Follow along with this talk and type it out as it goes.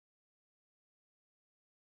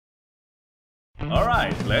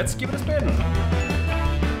Alright, let's give it a spin.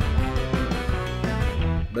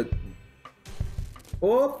 But...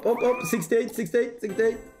 Oh, 68, 68,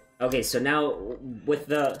 68. Okay, so now with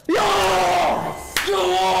the... Yeah!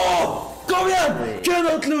 Come here!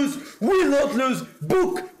 Cannot lose! Will not lose!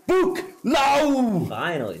 Book! Now!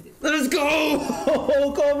 Finally, dude. Let's go!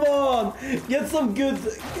 Oh, come on! Get some good...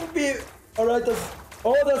 Alright, that's...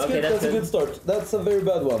 Oh, that's Okay, good. That's a good start. That's a very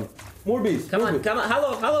bad one. More bees. Come on.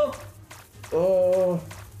 Hello.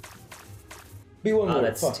 Be one more. Oh,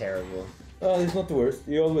 that's terrible. It's not the worst.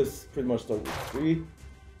 You always pretty much start with 3.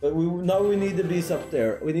 But now we need the bees up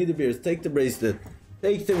there. We need the beers. Take the bracelet.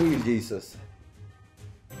 Take the wheel, Jesus.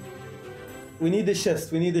 We need the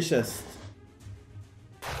chest.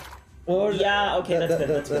 Or yeah, okay, that's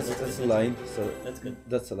good. That's a line. So that's good.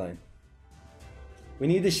 That's a line. We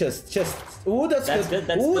need the chest. Oh, that's good.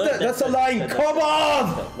 That's Oh, good. that's a line. Good. Come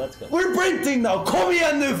on! Let's go. We're printing now. Kom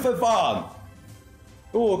igen nu för fan!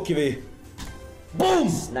 Då åker vi. Boom!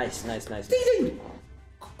 Nice. Ding, ding.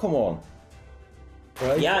 Come on.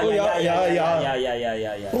 Right? Yeah.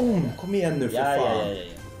 Boom! Kom igen nu för fan. Yeah.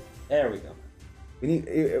 There we go. We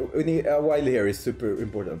need a while here is super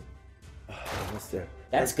important. Almost there.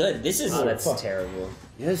 That's good. This is that's fuck. terrible.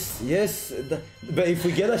 Yes. But if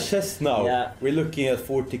we get a chest now, we're looking at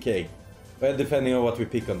 40k. Well, depending on what we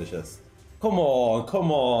pick on the chest. Come on.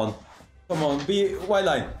 Be white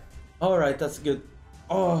line. All right, that's good.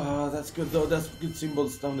 Oh, that's good though. That's good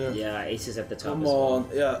symbols down there. Yeah, aces at the top. Come as well. on,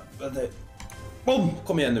 yeah. But boom!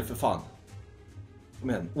 Kom igen nu för fan. Kom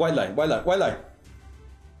igen. White line.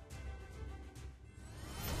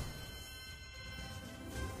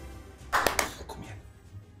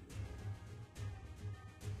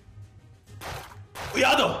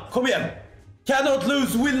 Ja då! Kom igen! Cannot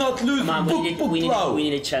lose, will not lose. Come on, we Book.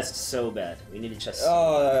 need a chest so bad. We need a chest.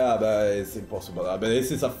 Oh yeah, but it's impossible. But this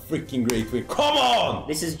is a freaking great win. Come on!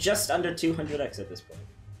 This is just under 200x at this point.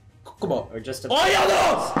 Come on. Or just. Oh ja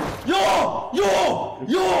då!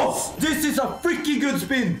 Ja! This is a freaking good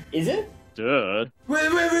spin. Is it? Dude. Where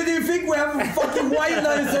do you think we have fucking white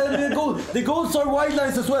lines and the golds are white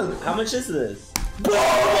lines as well? How much is this?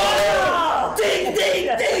 Ding!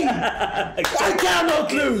 I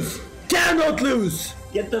cannot lose!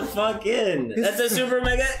 Get the fuck in! That's a super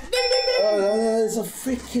mega. Oh, it's a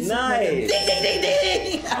freaking nice.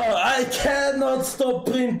 Ding! Oh, I cannot stop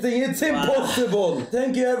printing. It's impossible.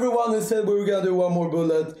 Thank you everyone who said we were gonna do one more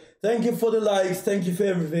bullet. Thank you for the likes. Thank you for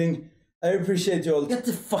everything. I appreciate you all. Get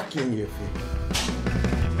the fuck in, Yuffie.